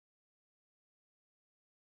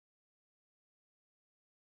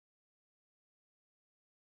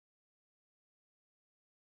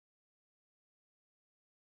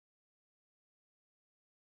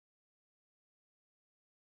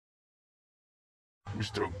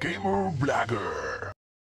Mr. Gamer Blagger.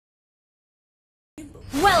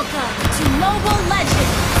 Welcome to Mobile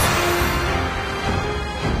Legends!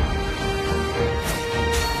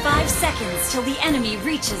 5 seconds till the enemy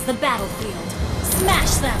reaches the battlefield.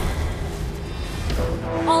 Smash them!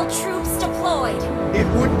 All troops deployed! It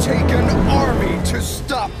would take an army to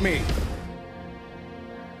stop me!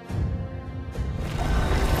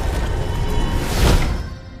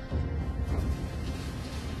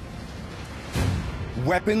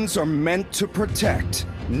 Weapons are meant to protect,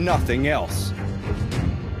 nothing else.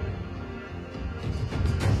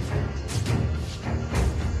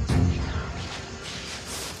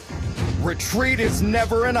 Retreat is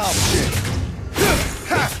never an option.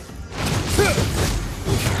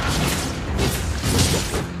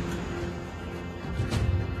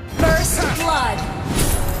 First blood.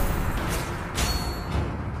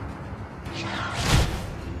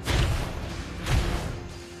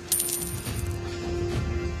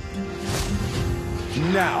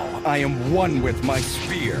 Now I am one with my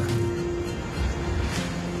spear.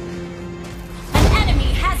 An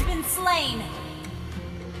enemy has been slain.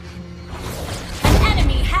 An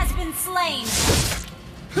enemy has been slain.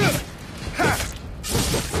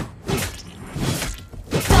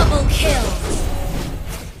 Double kill.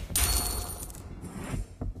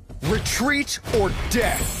 Retreat or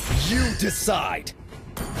death, you decide.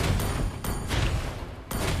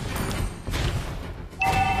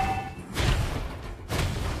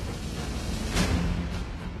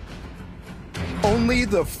 Only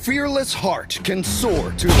the fearless heart can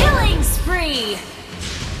soar to Killing spree!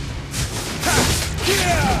 You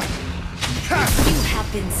have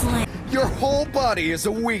been slain. Your whole body is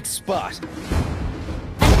a weak spot.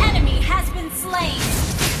 An enemy has been slain.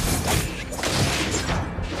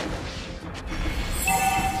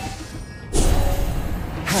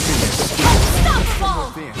 Happiness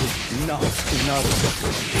Unstoppable! within, not in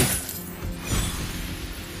others.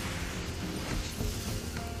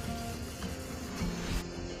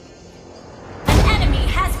 An enemy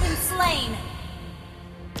has been slain.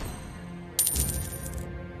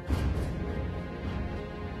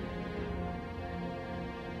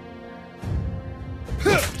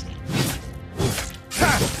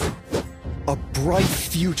 A bright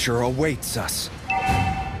future awaits us.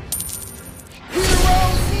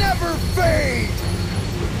 Heroes never fade!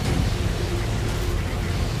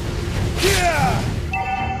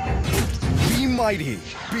 Be mighty,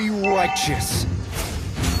 be righteous.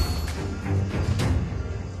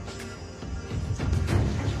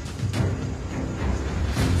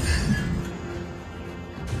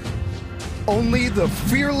 Only the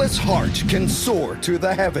fearless heart can soar to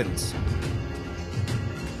the heavens.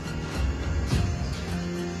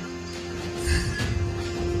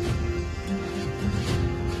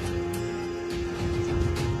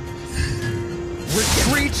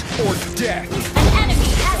 Retreat or death. An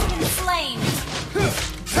enemy has been slain.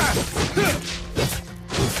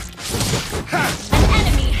 An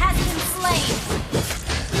enemy has been slain.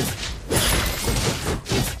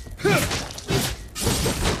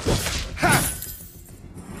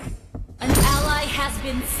 An ally has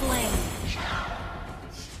been slain.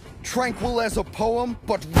 Tranquil as a poem,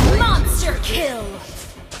 but Monster kill!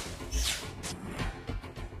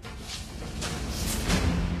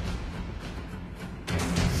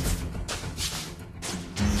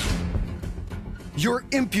 your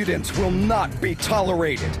impudence will not be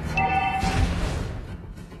tolerated.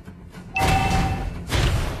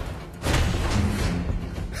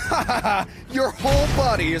 Ha ha ha! Your whole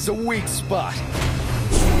body is a weak spot.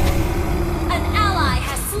 An ally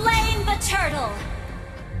has slain the turtle!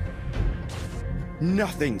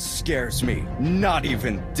 Nothing scares me, not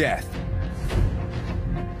even death.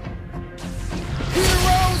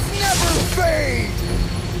 Heroes never fade!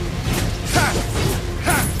 Ha!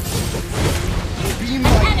 Ha! Be An my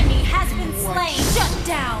enemy has been slain! Shut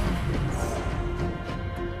down!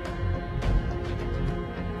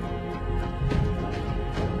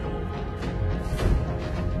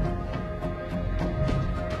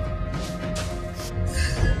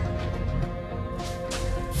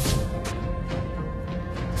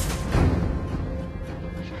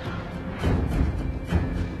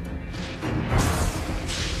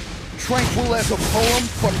 tranquil as a poem,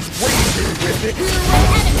 but raging with it. An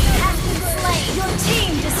enemy has been slain! Your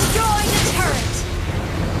team destroyed a turret!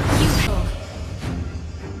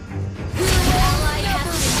 You ally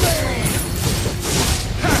has been slain!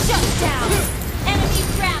 Shut down! Enemy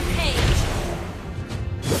rampage!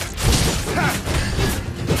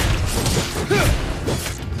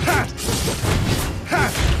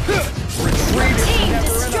 Retreat is Team never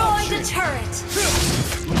an destroyed option. a turret!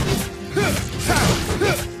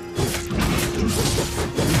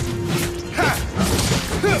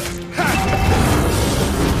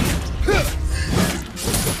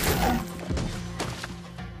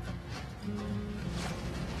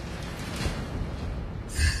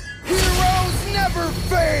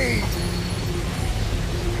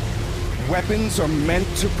 Weapons are meant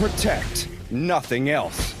to protect, nothing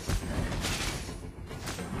else.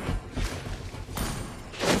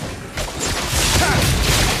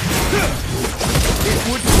 It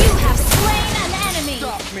would You have slain an enemy!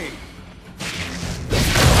 stop me!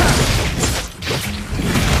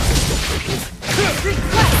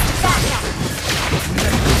 Request backup!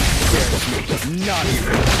 Scares me, not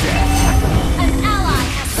even death. An ally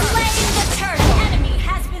has slain the turret! Enemy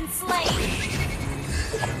has been slain!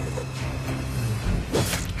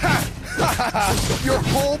 Your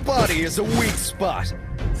whole body is a weak spot.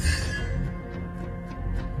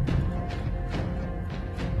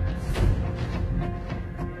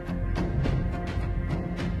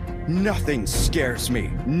 Nothing scares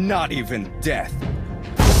me, not even death.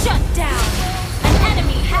 Shut down! An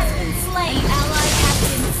enemy has been slain! An ally has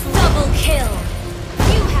been slain! Double kill!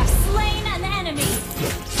 You have slain an enemy!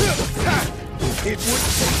 It would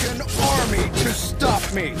take an army to stop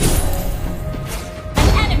me. An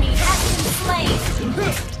enemy has been slain!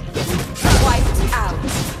 Wiped out!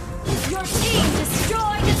 Your team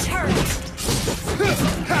destroyed a turret!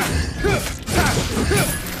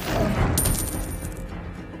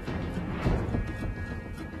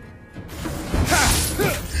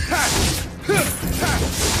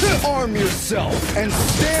 Arm yourself and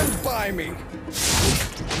stand by me.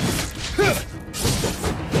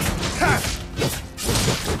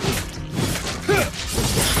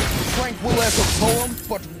 Tranquil as a poem,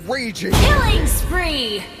 but raging. Killing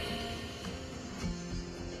spree!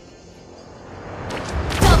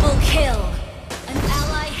 Double kill! An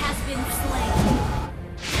ally has been slain.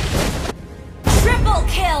 Triple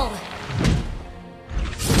kill!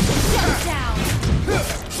 Shut down!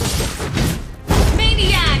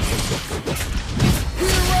 Maniac!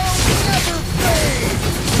 Heroes never fade!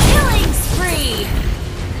 Killing spree!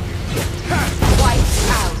 Wiped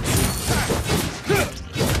out!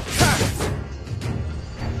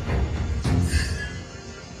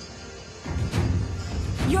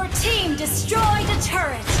 Your team destroyed a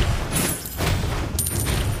turret!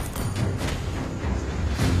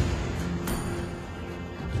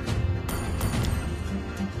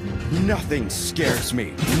 Nothing scares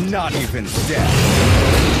me, not even death.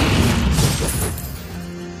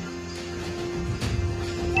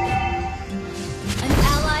 An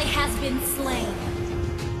ally has been slain.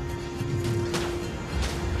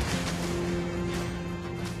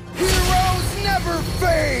 Heroes never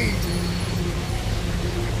fade!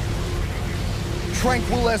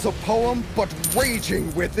 Tranquil as a poem, but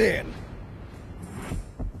raging within.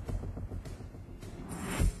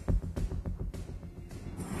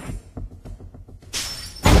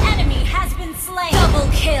 An enemy has been slain. Double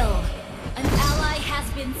kill. An ally has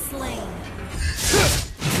been slain.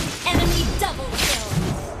 Enemy double kill.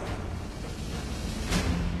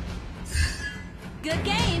 Good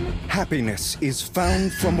game. Happiness is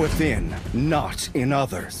found from within, not in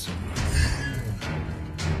others.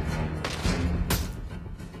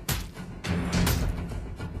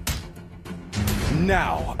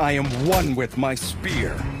 Now I am one with my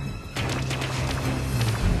spear.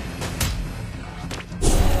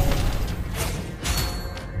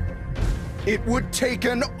 It would take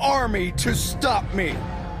an army to stop me.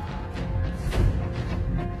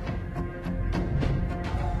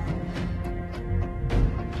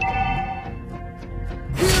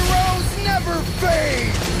 Heroes never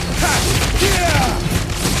fade! Ha! Yeah!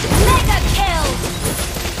 Mega kill.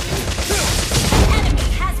 An enemy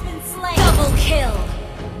has been slain. Double kill.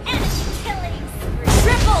 Enemy killing spree.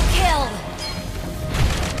 Triple kill.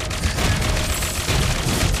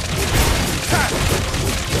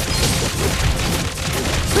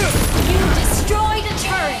 You destroyed a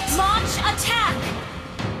turret. Launch attack.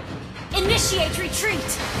 Initiate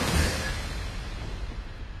retreat.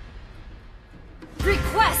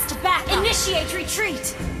 Request back. Initiate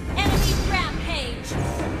retreat. Enemy rampage.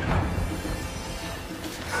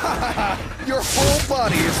 Your whole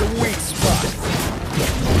body is a weak spot.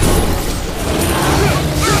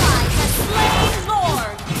 Ally has slain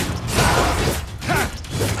Lord.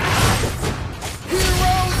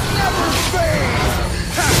 Heroes never fade!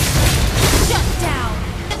 Shut down.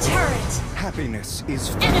 The turret. Happiness is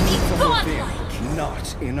found Enemy from godlike. within,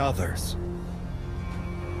 not in others.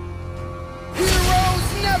 Heroes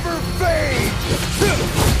never fade!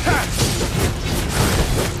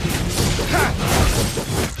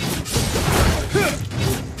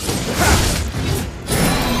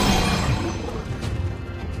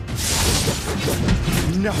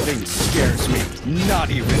 Nothing scares me,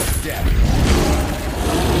 not even death.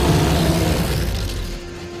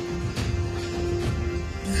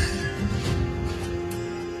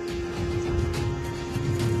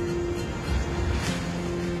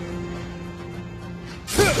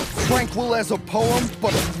 tranquil as a poem,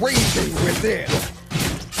 but raging within.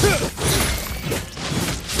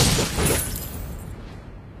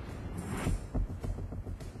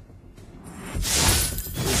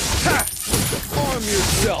 Ha! Arm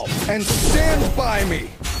yourself and stand by me.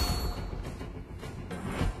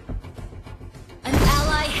 An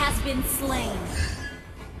ally has been slain.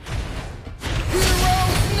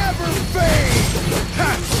 Heroes never fade!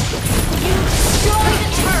 Ha! You destroyed a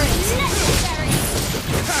turret! Necessary!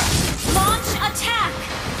 Ha! Launch attack!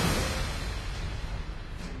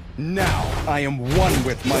 Now I am one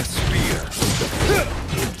with my spear.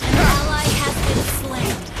 An ally has been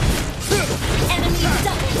slain. Enemy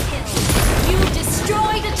double kill! You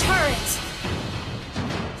destroyed a turret!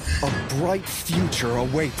 A bright future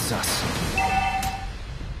awaits us.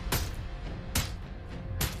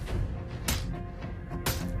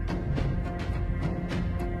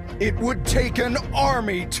 It would take an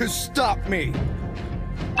army to stop me.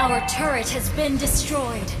 Our turret has been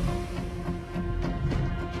destroyed.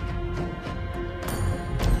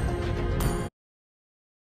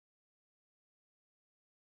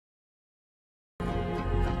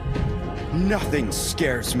 Nothing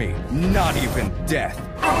scares me, not even death.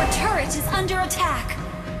 Our turret is under attack.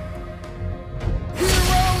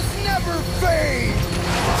 Heroes never fade!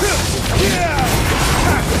 You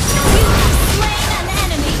have slain an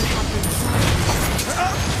enemy.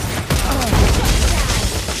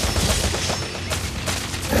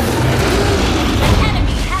 An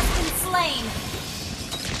enemy has been slain.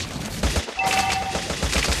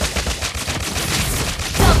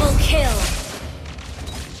 Double kill.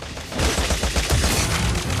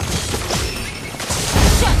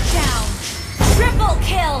 Shut down. Triple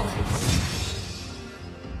kill.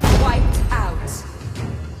 Wiped out.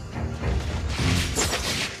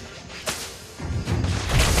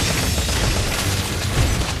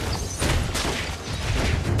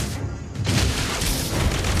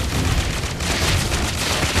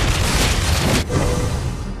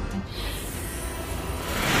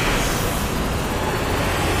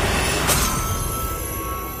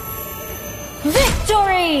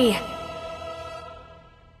 Victory!